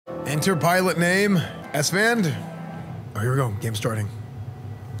Enter pilot name, Esfand. Oh, here we go, game starting.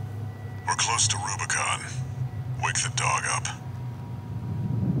 We're close to Rubicon. Wake the dog up.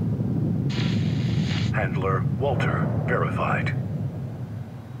 Handler Walter, verified.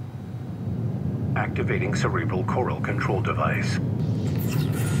 Activating cerebral coral control device.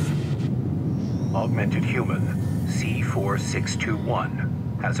 Augmented human,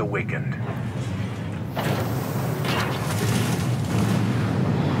 C4621, has awakened.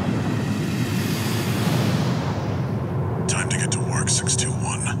 Time to get to work,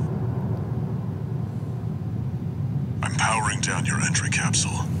 621. I'm powering down your entry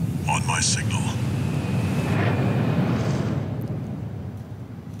capsule. On my signal.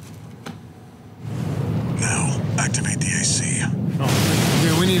 Now, activate the AC. Oh,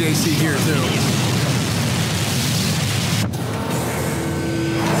 dude, we need AC here too.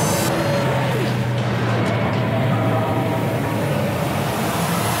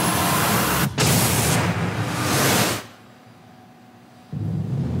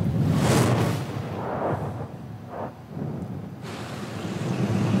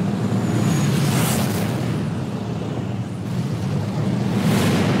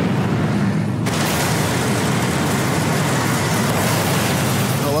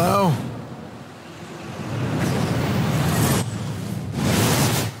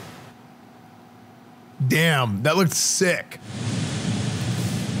 Damn, that looked sick.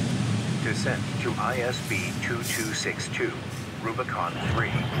 Descent to ISB 2262, Rubicon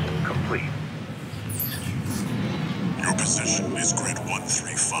 3, complete. Your position is grid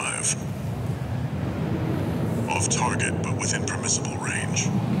 135. Off target, but within permissible range.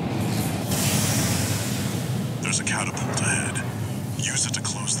 There's a catapult ahead. Use it to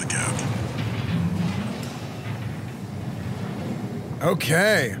close the gap.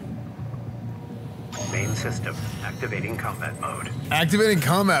 Okay. Main system, activating combat mode. Activating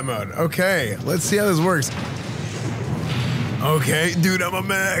combat mode. Okay, let's see how this works. Okay, dude, I'm a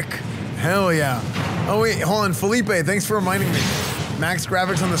mech. Hell yeah. Oh wait, hold on, Felipe, thanks for reminding me. Max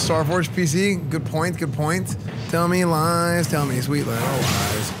graphics on the Starforge PC. Good point, good point. Tell me lies, tell me sweet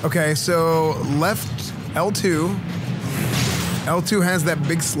lies. Okay, so left L2. L2 has that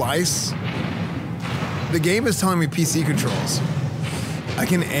big slice. The game is telling me PC controls. I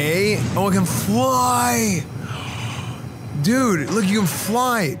can A. Oh, I can fly. Dude, look, you can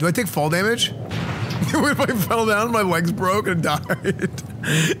fly. Do I take fall damage? What if I fell down, my legs broke and died?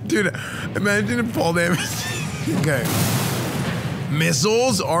 Dude, imagine if fall damage. Okay.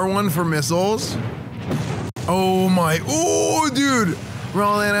 Missiles, R1 for missiles. Oh my, oh dude.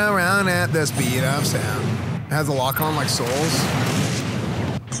 Rolling around at the speed of sound. It has a lock on like Souls.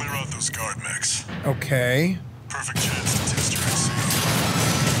 Clear out those guard mechs. Okay. Perfect chance to test your AC.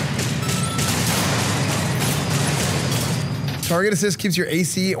 Target assist keeps your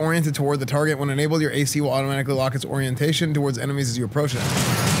AC oriented toward the target. When enabled, your AC will automatically lock its orientation towards enemies as you approach them.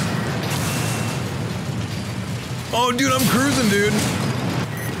 Oh, dude, I'm cruising, dude.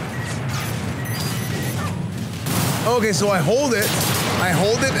 Okay, so I hold it,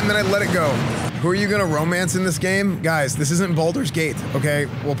 and then I let it go. Who are you gonna romance in this game? Guys, this isn't Baldur's Gate, okay?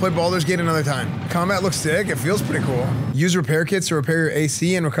 We'll play Baldur's Gate another time. Combat looks sick, it feels pretty cool. Use repair kits to repair your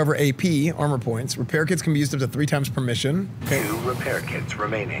AC and recover AP, armor points. Repair kits can be used up to 3 times per mission. Okay. 2 repair kits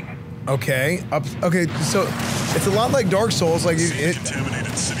remaining. Okay, okay, so it's a lot like Dark Souls, like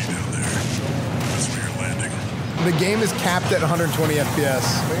Contaminated city down there. That's where you're landing. The game is capped at 120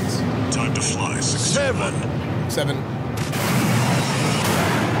 FPS. Time to fly, 621. 7.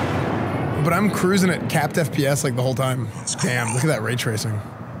 But I'm cruising at capped FPS like the whole time. Damn, look at that ray tracing.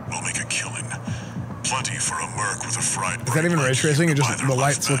 We'll make a killing. Plenty for a merc with a fried. Is that even ray tracing? It just, the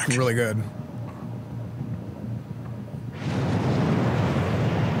lights look really good.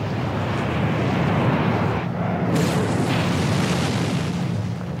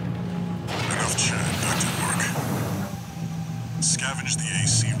 Enough chat, back to work. Scavenge the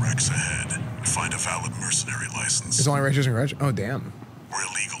AC Rex ahead and find a valid mercenary license. It's only ray tracing, right? Oh, damn. We're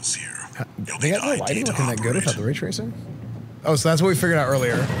illegals here. They got no lighting looking that good without the ray tracing? Oh, so that's what we figured out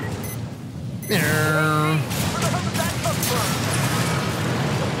earlier.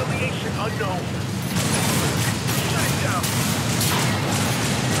 Affiliation unknown.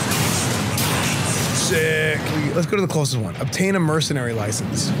 Sick. Let's go to the closest one. Obtain a mercenary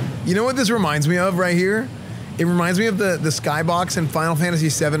license. You know what this reminds me of right here? It reminds me of the skybox in Final Fantasy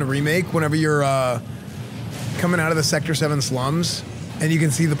VII Remake whenever you're coming out of the Sector 7 slums and you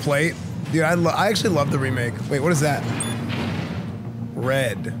can see the plate. Dude, I actually love the remake. Wait, what is that?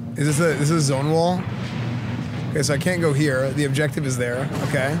 Red. Is this a zone wall? Okay, so I can't go here. The objective is there.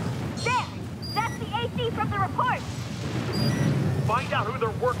 Okay. There! That's the AC from the report! Find out who they're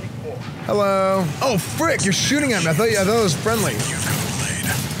working for. Hello. Oh, frick, you're shooting at me. I thought it was friendly. You've got a blade.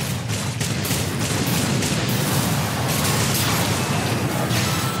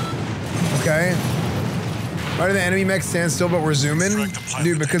 Okay. Why do the enemy mechs stand still, but we're zooming?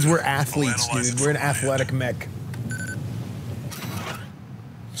 Dude, because we're athletes, dude. We're an athletic mech.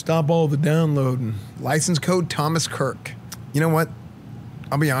 Stop all the downloading. License code Thomas Kirk. You know what?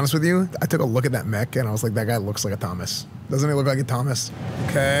 I'll be honest with you. I took a look at that mech and I was like, that guy looks like a Thomas. Doesn't he look like a Thomas?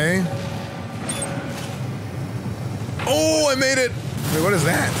 Okay. Oh, I made it. Wait, what is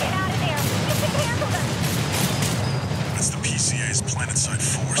that? Get out of there. You can handle them. That's the PCA's planetside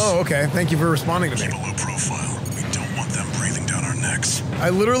force. Oh, okay. Thank you for responding to Keep me. a low profile. We don't want them breathing down our necks. I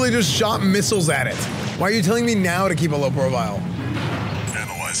literally just shot missiles at it. Why are you telling me now to keep a low profile?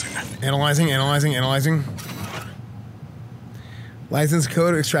 Analyzing. License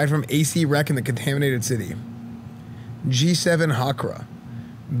code extract from AC Rec in the contaminated city. G7 Hakra.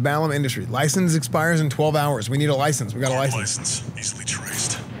 Balam Industry. License expires in 12 hours. We need a license. We got a license. Easily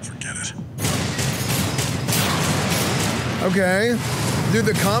traced. Forget it. Okay. Dude,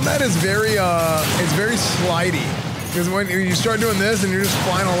 the combat is very, it's very slidey. Because when you start doing this and you're just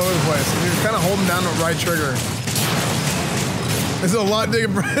flying all over the place, and you're kind of holding down the right trigger. This is a lot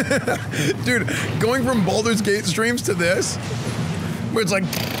different. Dude, going from Baldur's Gate streams to this, where it's like,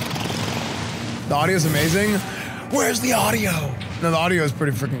 the audio is amazing. Where's the audio? No, the audio is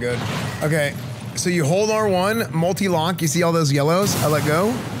pretty freaking good. Okay, so you hold R1, multi-lock, you see all those yellows? I let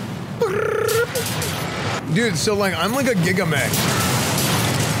go. Dude, so like, I'm like a gigamech.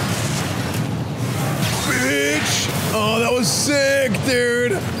 Bitch! Oh, that was sick,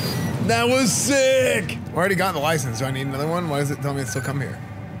 dude. That was sick. I already got the license. Do I need another one? Why does it tell me to still come here?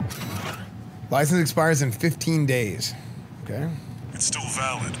 License expires in 15 days. Okay. It's still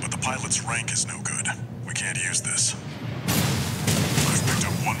valid, but the pilot's rank is no good. We can't use this. I've picked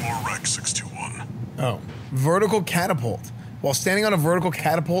up one more wreck, 621. Oh. Vertical catapult. While standing on a vertical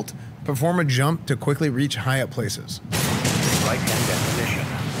catapult, perform a jump to quickly reach high up places. Right-hand definition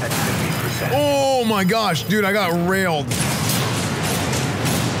at 50%. Oh my gosh, dude, I got railed.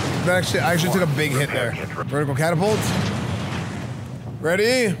 I actually took a big hit there. Vertical catapult.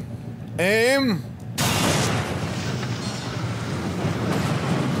 Ready? Aim.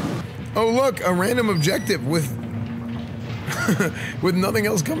 Oh look, a random objective with with nothing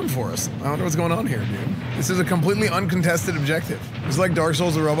else coming for us. I don't know what's going on here, dude. This is a completely uncontested objective. It's like Dark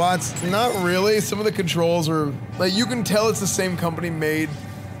Souls of robots. Not really. Some of the controls are like, you can tell it's the same company made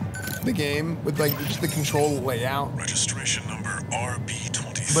the game with like just the control layout. Registration number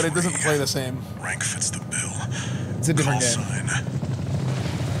RB23. But it doesn't play the same. Rank fits the bill. It's a different Call game. sign.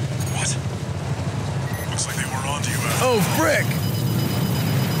 What? Looks like they were onto you after. Oh, frick!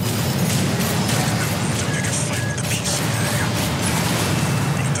 To pick a fight with the PCA.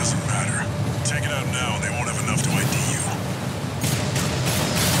 But it doesn't matter. Take it out now and they won't have enough to ID you.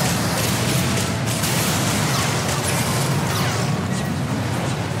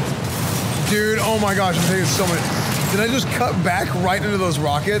 Dude, oh my gosh, I'm taking so much. Did I just cut back right into those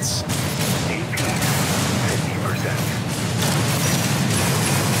rockets? AP,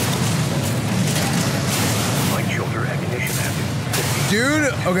 50%. Right shoulder ignition active, 50%.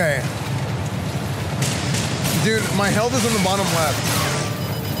 Dude, okay. Dude, my health is on the bottom left.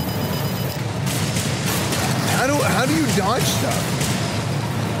 How do you dodge stuff?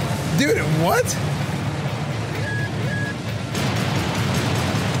 Dude, what?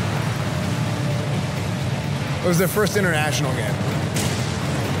 It was their first international game.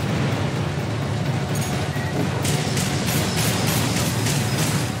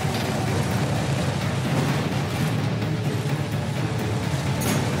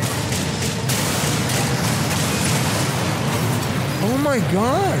 Oh my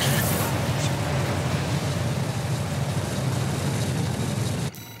gosh.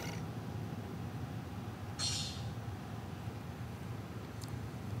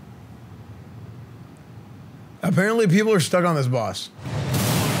 Apparently people are stuck on this boss.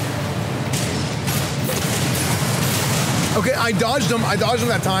 Okay, I dodged him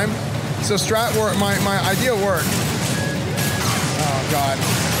that time. So strat work, my idea worked. Oh God.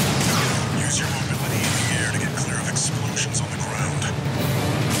 Use your mobility in the air to get clear of explosions on the ground.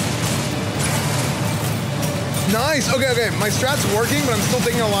 Nice, okay, my strat's working, but I'm still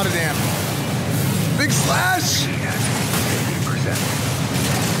taking a lot of damage. Big slash!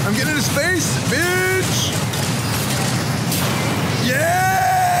 50%. I'm getting into space, bitch!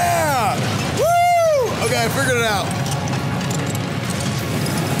 Yeah! Woo! Okay, I figured it out.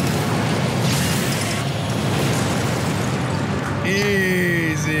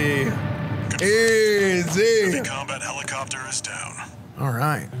 Easy. Easy. The combat helicopter is down. All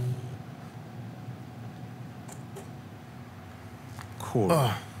right.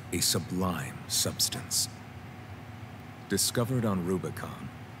 Coral, a sublime substance. Discovered on Rubicon.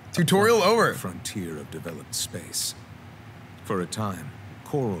 Tutorial over. Frontier of developed space. For a time,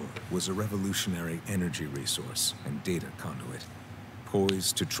 coral was a revolutionary energy resource and data conduit,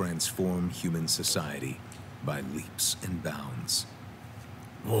 poised to transform human society by leaps and bounds.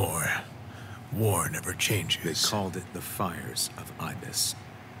 War never changes. They called it the Fires of Ibis,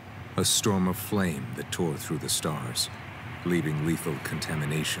 a storm of flame that tore through the stars, leaving lethal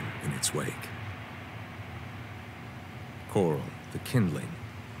contamination in its wake. Coral, the kindling,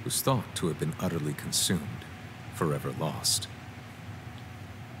 was thought to have been utterly consumed, forever lost.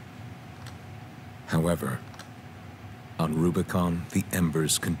 However, on Rubicon, the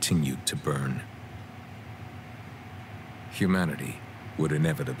embers continued to burn. Humanity would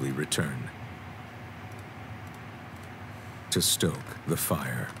inevitably return to stoke the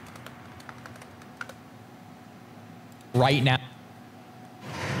fire. Right now.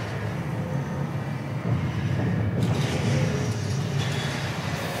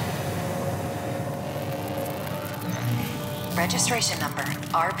 Registration number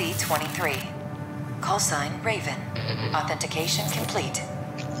RB23. Call sign Raven. Authentication complete.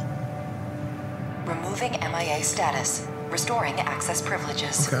 Removing MIA status. Restoring access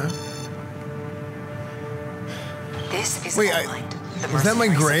privileges. Okay. This is Wait, All Mind, the is that my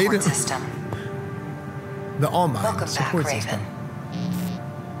mercenary grade? support system. The All Mind Welcome back, support Raven. system.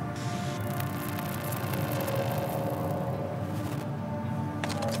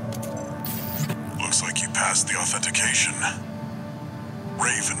 Looks like you passed the authentication.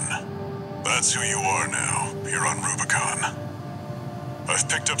 Raven, that's who you are now, here on Rubicon. I've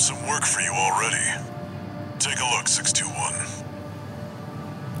picked up some work for you already. Take a look, 621.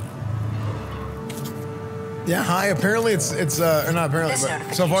 Yeah, hi. Apparently it's or not apparently, This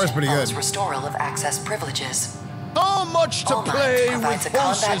but so far it's pretty good. follows restoral of access privileges. So much to All play Mind provides with a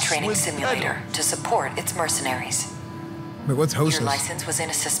combat horses training with simulator pedals. to support its mercenaries. Wait, what's Your hostess? license was in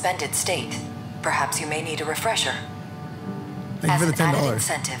a suspended state. Perhaps you may need a refresher. Thank As you an for the added $10.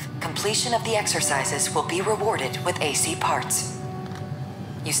 incentive, completion of the exercises will be rewarded with AC parts.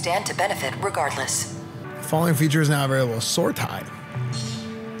 You stand to benefit regardless. Following features now available. Sword tie.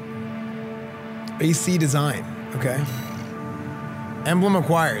 AC design. Okay. Emblem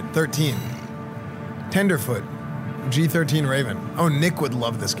acquired. 13. Tenderfoot. G13 Raven. Oh, Nick would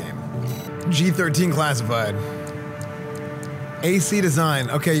love this game. G13 classified. AC design.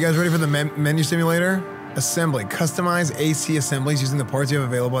 Okay, you guys ready for the menu simulator? Assembly. Customize AC assemblies using the parts you have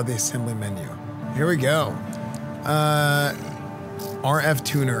available at the assembly menu. Here we go. RF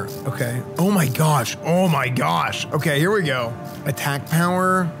tuner. Okay. Oh my gosh. Oh my gosh. Okay, here we go. Attack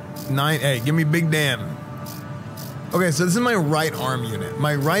power. 9. Hey, give me Big Dan. Okay, so this is my right arm unit.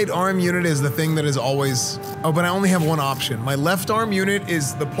 My right arm unit is the thing that is always... Oh, but I only have one option. My left arm unit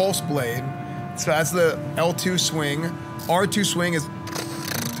is the pulse blade. So that's the L2 swing. R2 swing is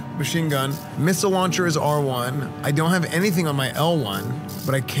machine gun. Missile launcher is R1. I don't have anything on my L1,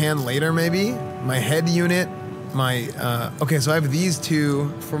 but I can later maybe. My head unit, my... okay, so I have these two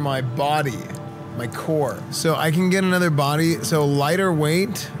for my body, my core. So I can get another body. So lighter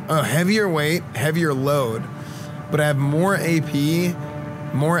weight, heavier weight, heavier load. But I have more AP,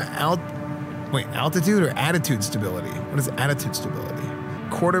 more altitude or attitude stability? What is attitude stability?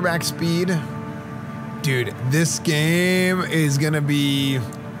 Quarterback speed. Dude, this game is gonna be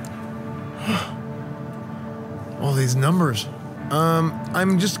all these numbers.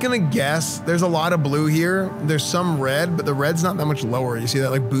 I'm just gonna guess. There's a lot of blue here. There's some red, but the red's not that much lower. You see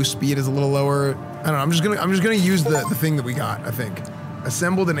that like boost speed is a little lower. I don't know. I'm just gonna use the thing that we got. I think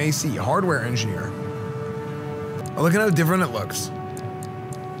assembled an AC hardware engineer. Oh, look at how different it looks.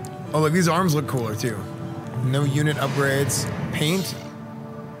 Oh, look, these arms look cooler too. No unit upgrades. Paint.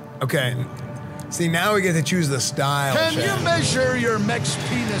 Okay. See, now we get to choose the style. Can chat. you measure your mech's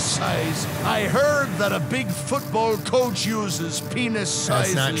penis size? I heard that a big football coach uses penis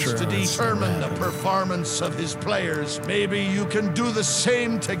That's not sizes true. to That's determine not the true. performance of his players. Maybe you can do the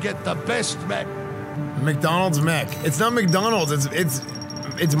same to get the best mech. McDonald's mech. It's not McDonald's.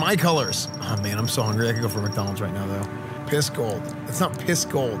 It's my colors. Oh man, I'm so hungry. I could go for McDonald's right now though. Piss gold. It's not piss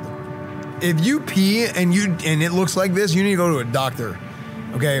gold. If you pee and it looks like this, you need to go to a doctor,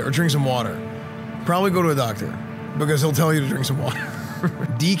 okay, or drink some water. Probably go to a doctor because he'll tell you to drink some water.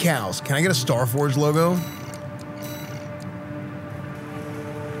 Decals. Can I get a Starforge logo?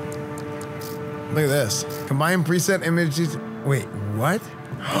 Look at this. Combine preset images. Wait, what?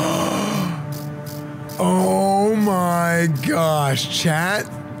 Oh my gosh, chat.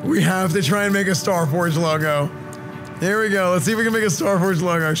 We have to try and make a Starforge logo. Here we go. Let's see if we can make a Starforge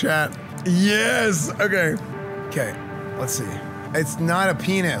logo, chat. Yes. Okay. Okay. Let's see. It's not a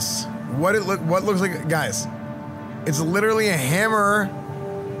penis. What looks like, guys? It's literally a hammer.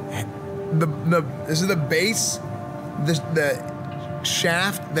 This is the base, the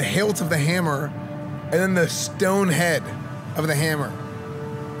shaft, the hilt of the hammer, and then the stone head of the hammer.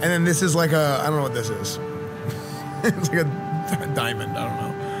 And then this is like a, I don't know what this is. It's like a diamond, I don't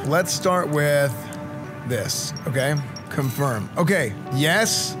know. Let's start with this, okay? Confirm. Okay,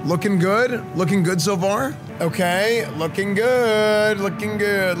 yes, looking good. Looking good so far. Okay, looking good, looking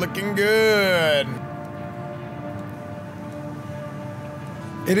good, looking good.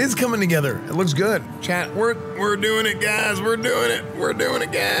 It is coming together. It looks good. Chat, we're doing it, guys. We're doing it. We're doing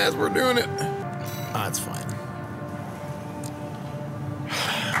it, guys. We're doing it. Ah, it's fine.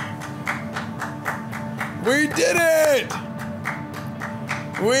 We did it!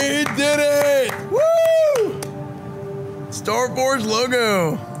 We did it! Woo! Starforge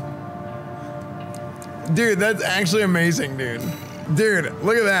logo. Dude, that's actually amazing, dude. Dude,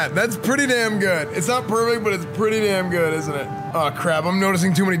 look at that. That's pretty damn good. It's not perfect, but it's pretty damn good, isn't it? Oh, crap. I'm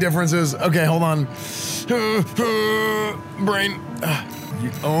noticing too many differences. Okay, hold on. Brain.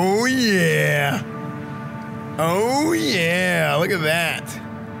 Oh, yeah. Oh, yeah. Look at that.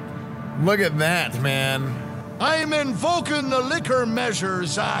 Look at that, man. I'm invoking the Liquor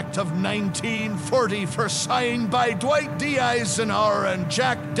Measures Act of 1940 for signed by Dwight D. Eisenhower and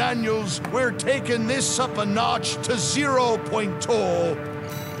Jack Daniels. We're taking this up a notch to 0.0.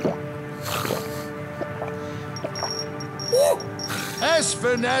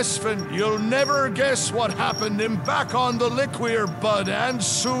 Esfand, you'll never guess what happened. I'm back on the liquor, bud, and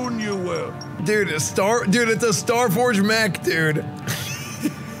soon you will. Dude, it's a Starforge mech, dude.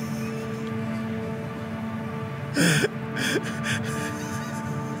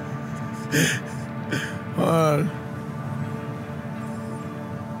 Hold on.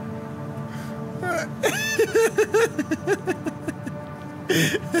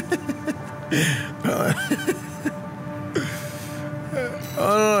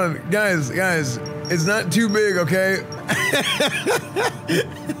 Hold on. Guys, it's not too big, okay?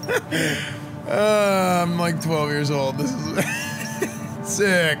 I'm like 12 years old. This is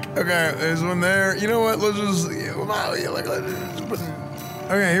sick. Okay, there's one there. You know what? Let's just put in.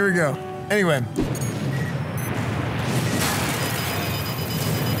 Okay, here we go. Anyway.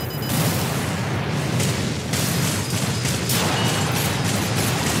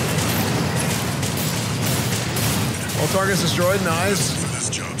 All targets destroyed. Nice. For this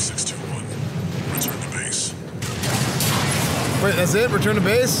job, 621. Return to base. Wait, that's it? Return to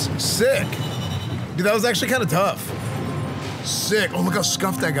base? Sick. Dude, that was actually kind of tough. Sick. Oh, look how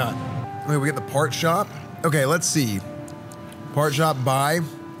scuffed I got. Okay, we get the part shop. Okay, let's see. Part shop, buy.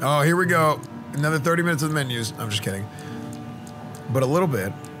 Oh, here we go. Another 30 minutes of menus. I'm just kidding. But a little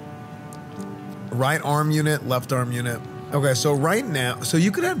bit. Right arm unit, left arm unit. Okay, so right now, so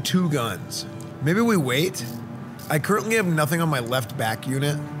you could have 2 guns. Maybe we wait. I currently have nothing on my left back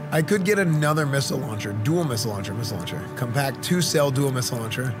unit. I could get another missile launcher, dual missile launcher. Compact 2-cell dual missile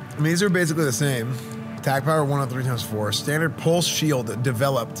launcher. I mean, these are basically the same. Attack power 103×4. Standard pulse shield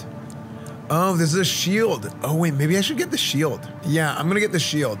developed. Oh, this is a shield. Oh wait, maybe I should get the shield. Yeah, I'm gonna get the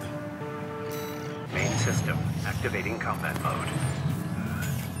shield. Main system activating combat mode.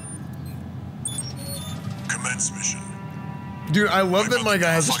 Commence mission. Dude, I love that my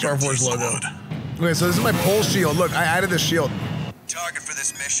guy has a Starforge logo. Okay, so this is my pulse shield. Look, I added the shield. Target for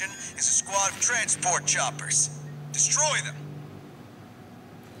this mission is a squad of transport choppers. Destroy them.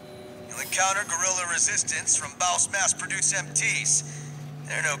 You'll encounter guerrilla resistance from Baus mass-produced MTs.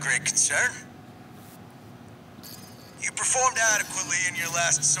 They're no great concern. You performed adequately in your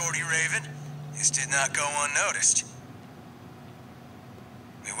last sortie, Raven. This did not go unnoticed.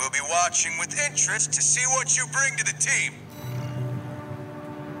 We will be watching with interest to see what you bring to the team.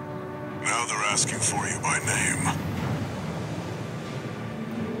 Now they're asking for you by name.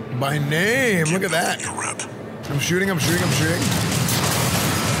 By name, look at that. Your rep. I'm shooting. Confirmed.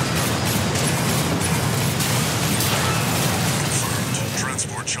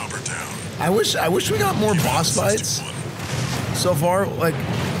 Transport chopper down. I wish we got more boss fights. So far, like,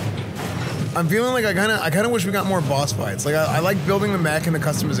 I'm feeling like I kind of wish we got more boss fights. Like, I like building the mech and the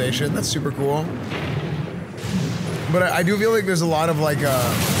customization. That's super cool. But I do feel like there's a lot of like,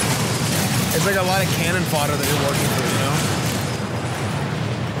 it's like a lot of cannon fodder that you're working through, you know?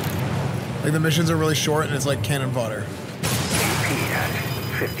 Like the missions are really short and it's like cannon fodder. AP at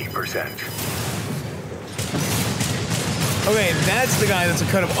 50%. Okay, that's the guy that's a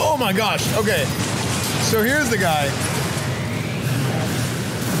cut of. Oh my gosh. Okay, so here's the guy.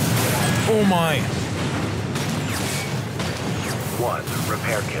 Oh my. 1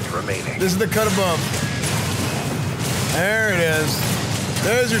 repair kit remaining. This is the cut above. There it is.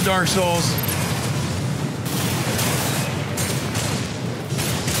 There's your Dark Souls.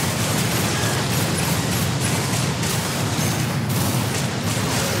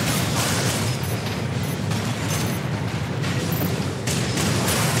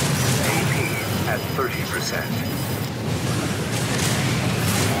 AP at 30%.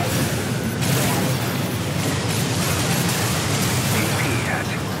 AP at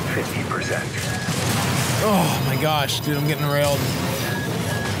 50%. Oh my gosh, dude, I'm getting railed.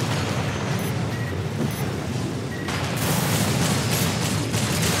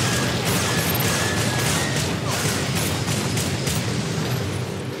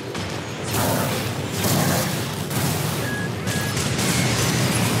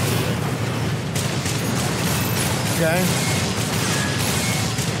 Okay.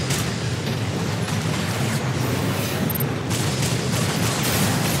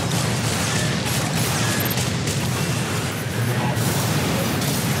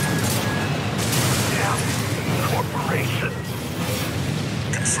 Corporation.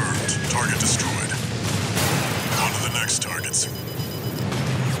 Confirmed. Target destroyed. On to the next targets.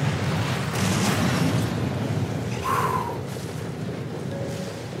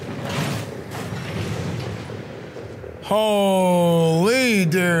 Holy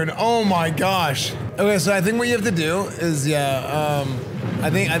dude, oh my gosh. Okay, so I think what you have to do is, I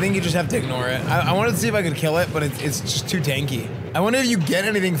think you just have to ignore it. I wanted to see if I could kill it, but it's just too tanky. I wonder if you get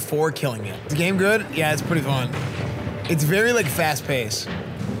anything for killing it. Is the game good? Yeah, it's pretty fun. It's very like fast paced. There,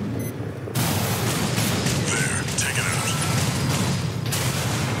 take it out.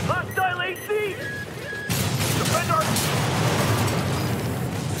 Hostile AC! Defend our...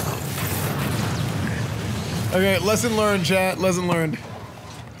 Okay, lesson learned, chat. Lesson learned.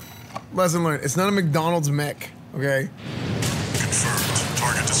 Lesson learned. It's not a McDonald's mech, okay? Confirmed.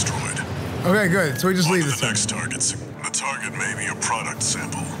 Target destroyed. Okay, good. So we just On leave to this the thing. next targets. The target may be a product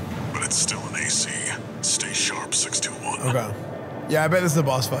sample, but it's still an AC. Stay sharp, 621. Okay. Yeah, I bet this is a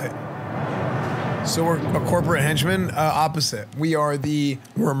boss fight. So we're a corporate henchman. Opposite. We're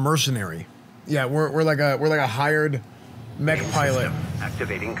a mercenary. Yeah, we're like a hired mech pilot.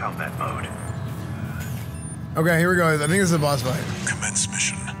 Activating combat mode. Okay, here we go. I think this is a boss fight. Commence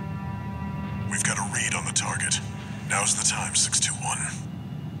mission. We've got a read on the target. Now's the time, 621.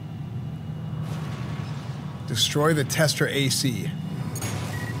 Destroy the tester AC.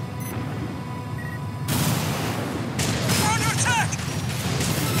 We're under attack!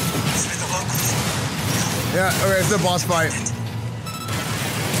 Say the locals. Yeah, okay, it's a boss fight.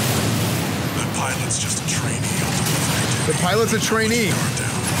 That pilot's just a trainee on delivery duty. The pilot's a trainee. Guard down.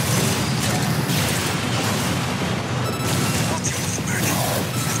 I'll deal with the mech.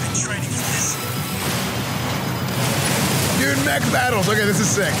 I've been training for this. Dude, mech battles. Okay, this is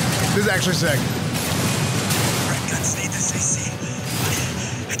sick. This is actually sick. Red guns need this AC.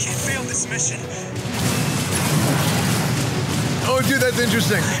 I can't fail this mission. Oh, dude, that's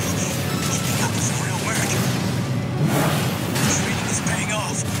interesting. Keeping up is real work. Training is paying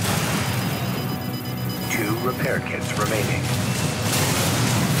off. 2 repair kits remaining.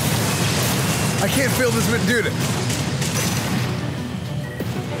 I can't feel this, dude.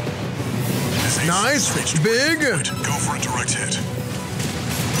 This AC Nice, reached big. breaking point. Go for a direct hit.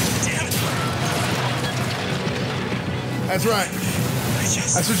 Damn it. That's right.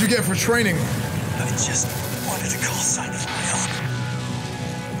 That's what you get for training. I just wanted a call sign of my own.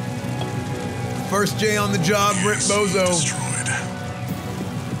 First J on the job, Rip AC Bozo. destroyed.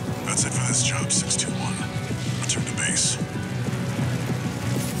 That's it for this job, 621. Return to base.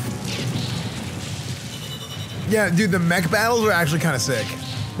 Yeah, dude, the mech battles are actually kind of sick.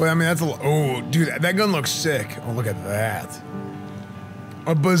 Well, I mean, that's a. Oh, dude, that gun looks sick. Oh, look at that.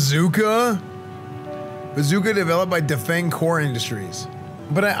 A bazooka? Bazooka developed by Defeng Core Industries.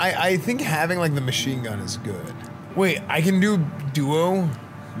 But I think having like the machine gun is good. Wait, I can do duo?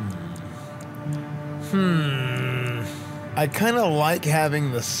 I kind of like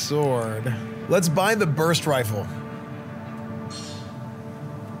having the sword. Let's buy the burst rifle.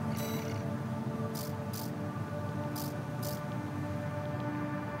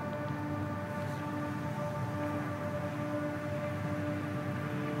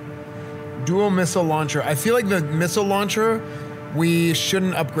 Dual missile launcher. I feel like the missile launcher we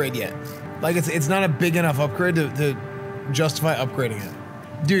shouldn't upgrade yet. Like it's not a big enough upgrade to justify upgrading it.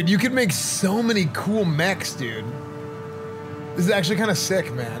 Dude, you could make so many cool mechs, dude. This is actually kind of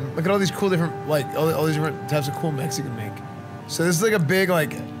sick, man. Look at all these cool different, like, all these different types of cool mechs you can make. So this is like a big,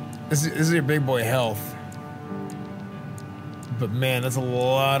 like, this is your big boy health. But man, that's a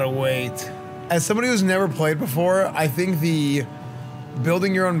lot of weight. As somebody who's never played before, I think the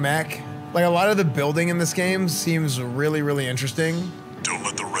building your own mech. Like a lot of the building in this game seems really, really interesting. Don't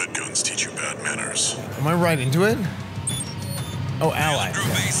let the red guns teach you bad manners. Am I right into it? Oh, ally. Group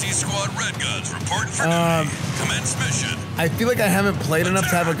AC Squad Red Guns reporting for duty. Commence mission. I feel like I haven't played enough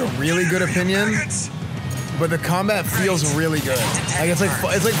to have like a really good opinion, but the combat feels really good. Like it's like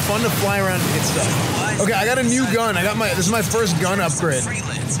fun to fly around and hit stuff. Okay, I got a new gun. This is my first gun upgrade.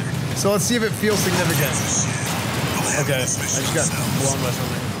 So let's see if it feels significant. Okay, I just got blown by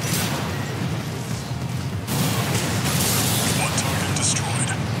something. One target destroyed.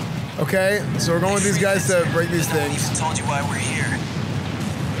 Okay, so we're going with these guys to break these things. I told you why we're here.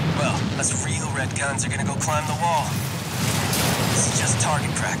 Well, us real red guns are gonna go climb the wall. This is just target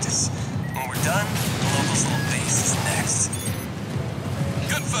practice. When we're done, the locals' little base is next.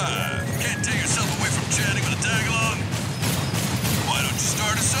 Good five. Can't take yourself away from chatting with a tag-along. Why don't you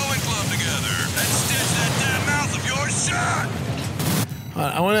start a sewing club together and stitch that damn mouth of yours shut?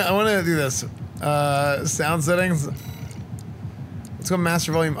 I wanna do this. Sound settings. Let's go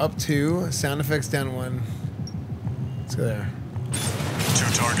master volume up 2, sound effects down 1. Let's go there. 2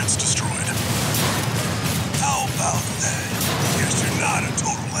 targets destroyed. How about that? Guess you're not a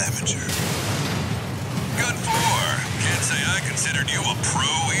total amateur. Good 4. Can't say I considered you a pro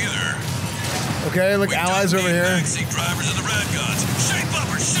either. Okay, look, allies over here. Backseat drivers of the red guns. Shape up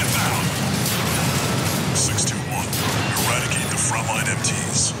or ship out. 621. Eradicate the frontline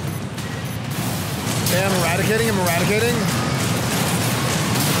MTs. Okay, I'm eradicating.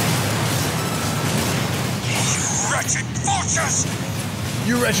 Wretched vultures!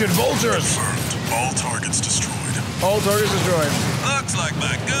 You wretched vultures! Confirmed. All targets destroyed. All targets destroyed. Looks like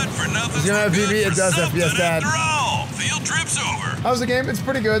my good for nothing. It's gonna have PV, it does FPS dad. After all, field trip's over. How's the game? It's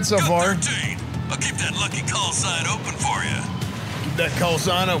pretty good so far. 13. I'll keep that lucky call sign open for you. Keep that call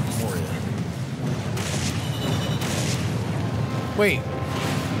sign open for you. Wait.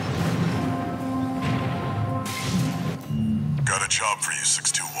 Got a job for you,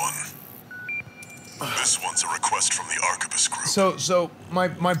 621. This one's a request from the Arquebus group. So my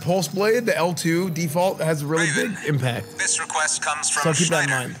pulse blade, the L2 default, has a really big impact. This request comes from So keep that in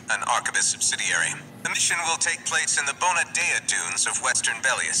Schneider, mind. an Arquebus subsidiary. The mission will take place in the Bonadea dunes of Western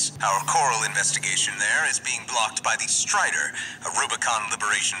Belius. Our coral investigation there is being blocked by the Strider, a Rubicon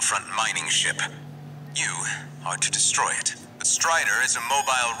Liberation Front mining ship. You are to destroy it. The Strider is a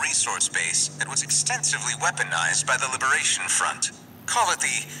mobile resource base that was extensively weaponized by the Liberation Front. Call it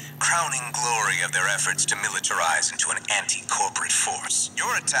the crowning glory of their efforts to militarize into an anti-corporate force.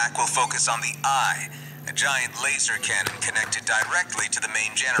 Your attack will focus on the Eye, a giant laser cannon connected directly to the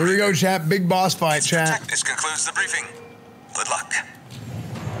main generator. Here we go, chat. Big boss fight, chat. This concludes the briefing. Good luck.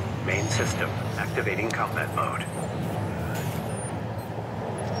 Main system activating combat mode.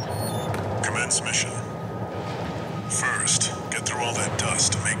 Commence mission. First, get through all that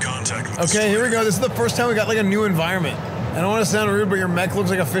dust and make contact with the Okay, here we Strider. go. This is the first time we got like a new environment. I don't want to sound rude, but your mech looks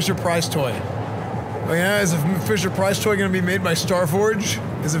like a Fisher-Price toy. Oh yeah, is a Fisher-Price toy going to be made by Starforge?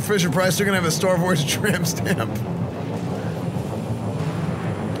 Is a Fisher-Price toy going to have a Starforge tramp stamp?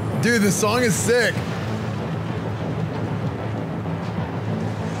 Dude, this song is sick.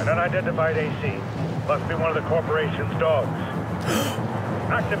 An unidentified AC. Must be one of the corporation's dogs.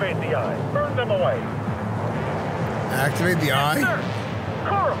 Activate the Eye. Burn them away. Activate the eye? Sir!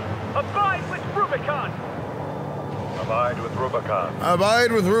 Coral! Abide with Rubicon! Abide with Rubicon.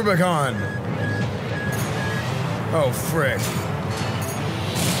 Abide with Rubicon. Oh, frick.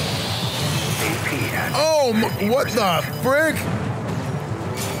 AP at Oh, what the frick?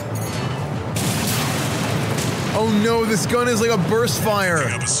 Oh no, this gun is like a burst fire.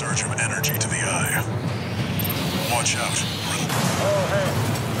 Picking up a surge of energy to the eye. Watch out. All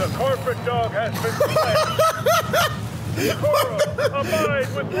hands. The corporate dog has been slain. Coral, abide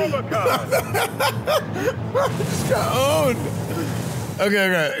with Rubicon. Just got owned.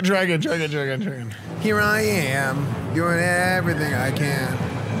 Okay. Try again. Here I am, doing everything I can.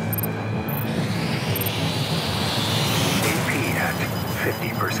 AP at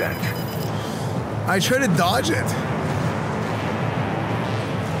 50%. I try to dodge it.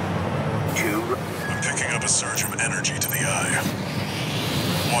 2. I'm picking up a surge of energy to the eye.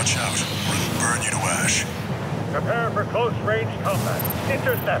 Watch out, or it'll burn you to ash. Prepare for close-range combat.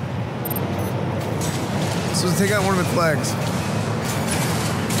 Intercept. So let's take out one of its legs.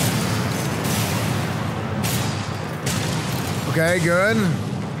 Okay, good.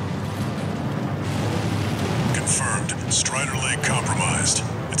 Confirmed. Strider leg compromised.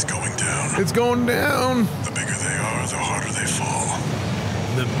 It's going down. It's going down. The bigger they are, the harder they fall.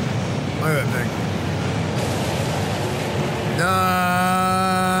 Look at that thing.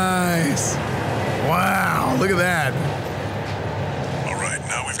 Nice. Wow, look at that.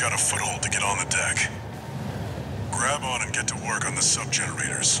 got a foothold to get on the deck. Grab on and get to work on the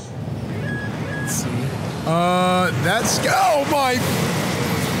sub-generators. Let's see. That's... Oh, my...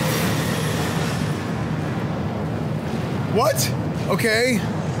 What? Okay.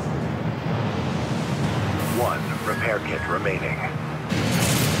 1 repair kit remaining.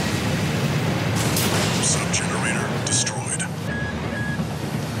 Sub-generator destroyed.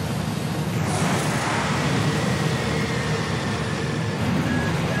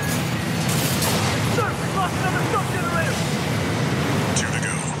 Sir, we lost another sub-generator! 2 to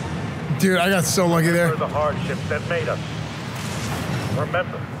go. Dude, I got so lucky there. The hardships that made us.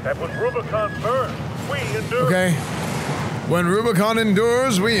 Remember that when Rubicon burns, we endure. Okay. When Rubicon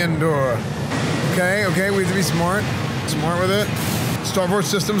endures, we endure. Okay, okay, we have to be smart. Smart with it.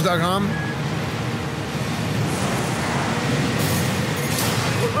 StarForceSystems.com.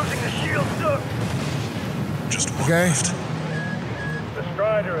 We're losing the shield, sir. Just one Okay. left. The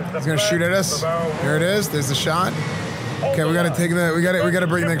Strider is the He's gonna shoot at us. There it is. There's the shot. Okay, we gotta take that. We gotta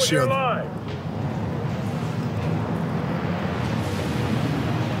break the next shield.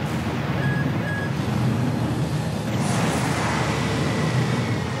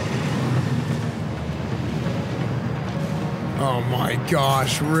 Oh my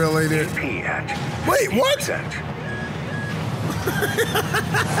gosh, really, dude? AP at Wait, what? 50%.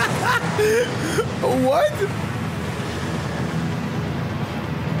 What?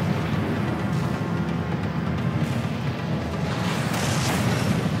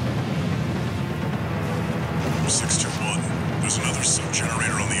 There's another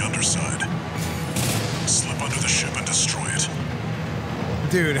sub-generator on the underside. Slip under the ship and destroy it.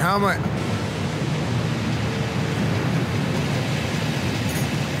 Dude, how am I...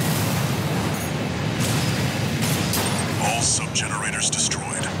 All sub-generators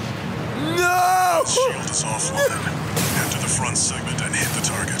destroyed. No! Shield is offline. Head to the front segment and hit the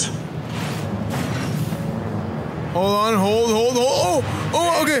target. Hold on, hold.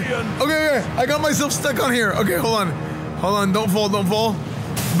 Oh, okay. Okay. I got myself stuck on here. Okay, hold on. Hold on, don't fall.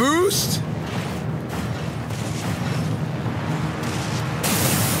 Boost.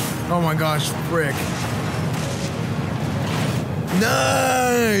 Oh my gosh, frick.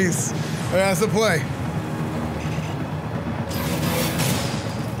 Nice. Okay, that's the play.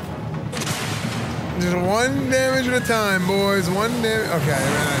 Just 1 damage at a time, boys. 1 damage. Okay,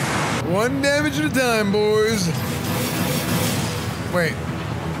 man. 1 damage at a time, boys. Wait.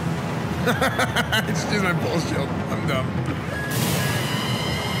 I just used my pulse shield. I'm dumb.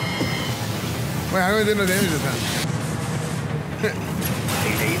 Wait, how do I do no damage this time?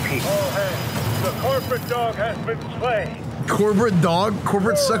 All hands, the corporate dog has been slain. Corporate dog?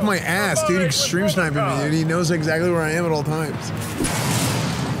 Corporate suck my ass, dude. Extreme sniping me, dude. He knows exactly where I am at all times.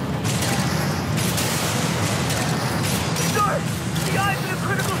 Sir, the eye's in a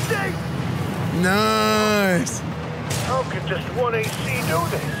critical state. Nice. How could just one AC do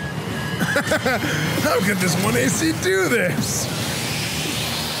this? How could this one AC do this?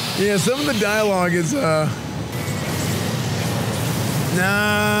 Yeah, some of the dialogue is,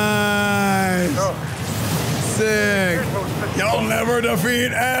 nice. Oh. Sick. You'll never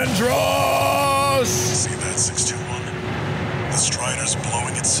defeat Andros! See that, 621? The Strider's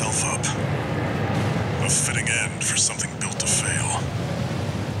blowing itself up. A fitting end for something built to fail.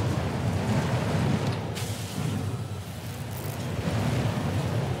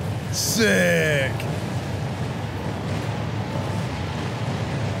 Sick.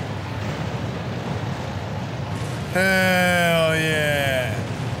 Hell yeah.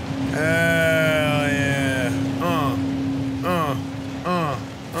 Hell yeah.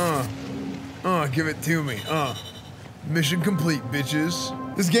 Give it to me. Mission complete, bitches.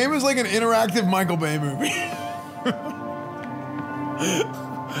 This game is like an interactive Michael Bay movie.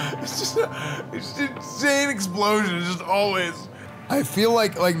 It's just insane explosions, just always. I feel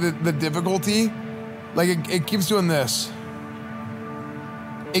like the difficulty, like it keeps doing this.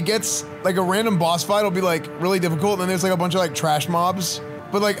 It gets like a random boss fight will be like really difficult, and then there's like a bunch of like trash mobs.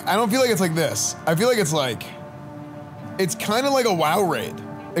 But like I don't feel like it's like this. I feel like it's kind of like a WoW raid,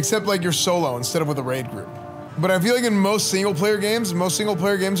 except like you're solo instead of with a raid group. But I feel like in most single player games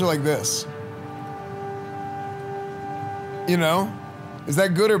are like this. You know? Is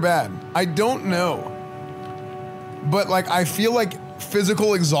that good or bad? I don't know. But like I feel like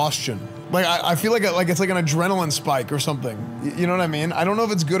physical exhaustion. Like I feel like it's like an adrenaline spike or something. You know what I mean? I don't know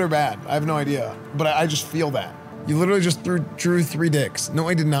if it's good or bad. I have no idea. But I just feel that. You literally just drew 3 dicks. No,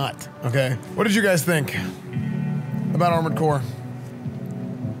 I did not. Okay. What did you guys think about Armored Core?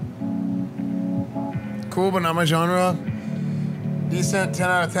 Cool, but not my genre. Decent, 10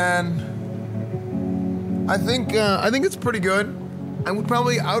 out of 10. I think it's pretty good. I would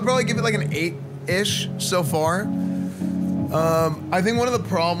probably give it like an 8-ish so far. I think one of the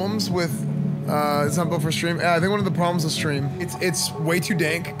problems with it's not built for stream. I think one of the problems with stream, it's way too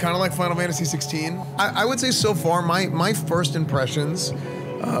dank, kind of like Final Fantasy 16. I would say so far my first impressions,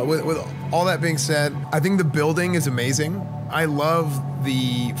 with all that being said, I think the building is amazing. I love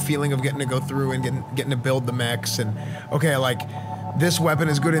the feeling of getting to go through and getting to build the mechs and okay, like this weapon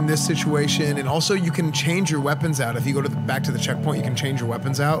is good in this situation, and also you can change your weapons out. If you go to back to the checkpoint, you can change your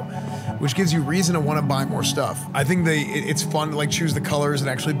weapons out, which gives you reason to want to buy more stuff. I think it's fun to like choose the colors and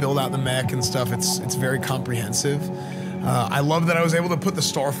actually build out the mech and stuff. It's very comprehensive. I love that I was able to put the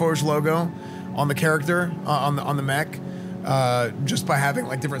Starforge logo on the character, on the mech. Just by having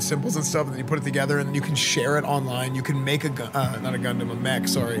like different symbols and stuff, and then you put it together and you can share it online. You can make not a Gundam, a mech,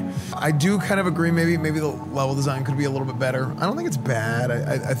 sorry. I do kind of agree, maybe the level design could be a little bit better. I don't think it's bad.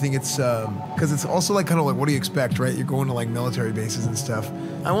 I think it's, because it's also like kind of like, what do you expect, right? You're going to like military bases and stuff.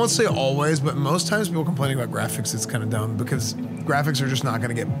 I won't say always, but most times people complaining about graphics, it's kind of dumb because graphics are just not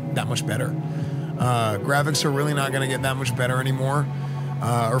gonna get that much better. Graphics are really not gonna get that much better anymore.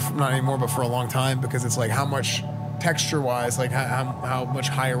 Or not anymore, but for a long time, because it's like how much texture-wise, like how much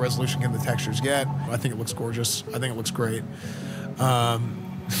higher resolution can the textures get? I think it looks gorgeous. I think it looks great.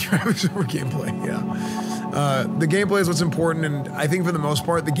 Gameplay, yeah. The gameplay is what's important, and I think for the most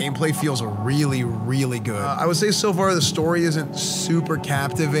part, the gameplay feels really, really good. I would say so far the story isn't super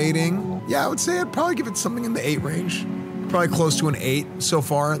captivating. Yeah, I would say I'd probably give it something in the 8 range. Probably close to an 8 so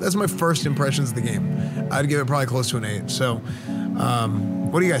far. That's my first impressions of the game. I'd give it probably close to an 8. So,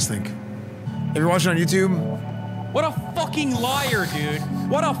 what do you guys think? If you're watching on YouTube, what a fucking liar, dude.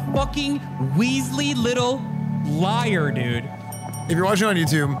 What a fucking Weasley little liar, dude. If you're watching on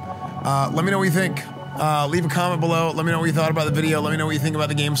YouTube, let me know what you think. Leave a comment below. Let me know what you thought about the video. Let me know what you think about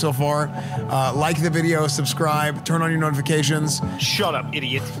the game so far. Like the video, subscribe, turn on your notifications. Shut up,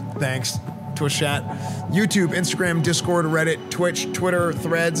 idiot. Thanks. Twitch chat. YouTube, Instagram, Discord, Reddit, Twitch, Twitter,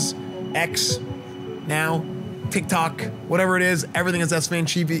 Threads, X, now, TikTok, whatever it is, everything is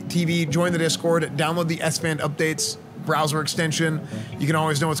EsfandTV. Join the Discord, download the Esfand updates browser extension. You can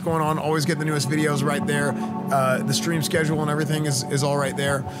always know what's going on, always get the newest videos right there. The stream schedule and everything is all right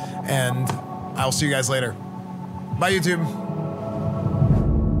there. And I'll see you guys later. Bye, YouTube.